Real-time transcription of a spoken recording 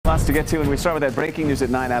Lots to get to, and we start with that breaking news at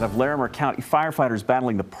 9 out of Larimer County. Firefighters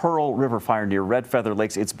battling the Pearl River fire near Red Feather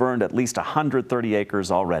Lakes. It's burned at least 130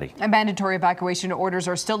 acres already. And mandatory evacuation orders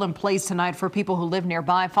are still in place tonight for people who live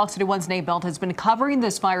nearby. FOX31's Nate Belt has been covering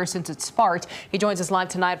this fire since it sparked. He joins us live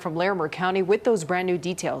tonight from Larimer County with those brand new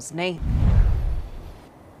details. Nate.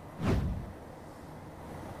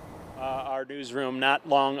 Our newsroom not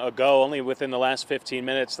long ago, only within the last 15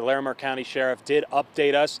 minutes, the Larimer County Sheriff did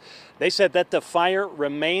update us. They said that the fire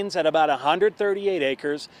remains at about 138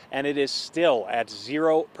 acres and it is still at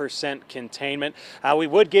 0% containment. We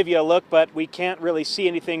would give you a look, but we can't really see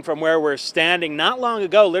anything from where we're standing. Not long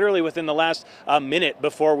ago, literally within the last minute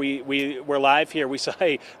before we were live here, we saw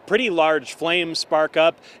a pretty large flame spark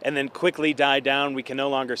up and then quickly die down. We can no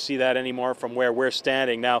longer see that anymore from where we're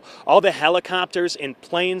standing. Now, all the helicopters and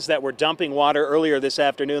planes that were dumping water earlier this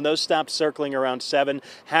afternoon, those stopped circling around 7.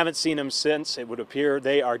 Haven't seen them since. It would appear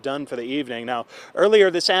they are done for the evening. Now, earlier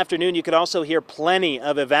this afternoon, you could also hear plenty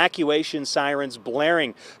of evacuation sirens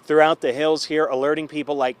blaring throughout the hills here, alerting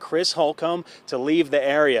people like Chris Holcomb to leave the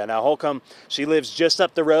area. Now, Holcomb, she lives just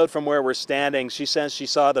up the road from where we're standing. She says she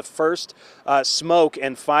saw the first smoke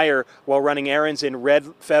and fire while running errands in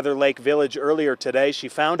Red Feather Lake Village earlier today. She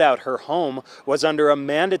found out her home was under a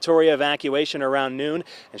mandatory evacuation around noon,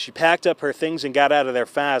 and she packed up her things and got out of there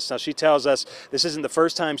fast. Now, she tells us this isn't the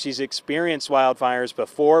first time she's experienced wildfires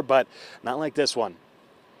before, but not like this one.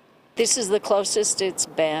 This is the closest it's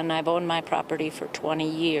been. I've owned my property for 20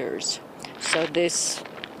 years. So this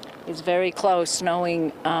is very close,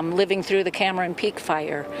 knowing, living through the Cameron Peak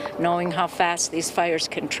fire, knowing how fast these fires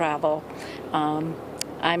can travel.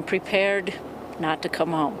 I'm prepared not to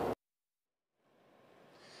come home.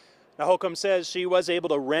 Now, Holcomb says she was able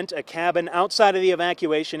to rent a cabin outside of the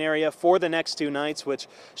evacuation area for the next 2 nights, which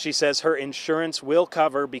she says her insurance will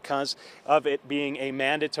cover because of it being a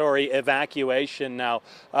mandatory evacuation. Now,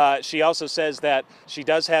 she also says that she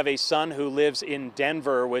does have a son who lives in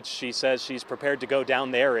Denver, which she says she's prepared to go down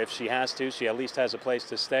there if she has to. She at least has a place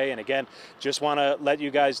to stay. And again, just want to let you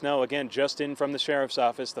guys know, again, just in from the sheriff's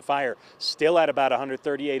office, the fire still at about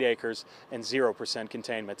 138 acres and 0%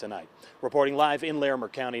 containment tonight. Reporting live in Larimer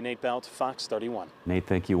County, Nate Belt, Fox 31. Nate,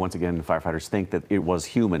 thank you once again. Firefighters think that it was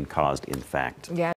human caused, in fact. Yeah.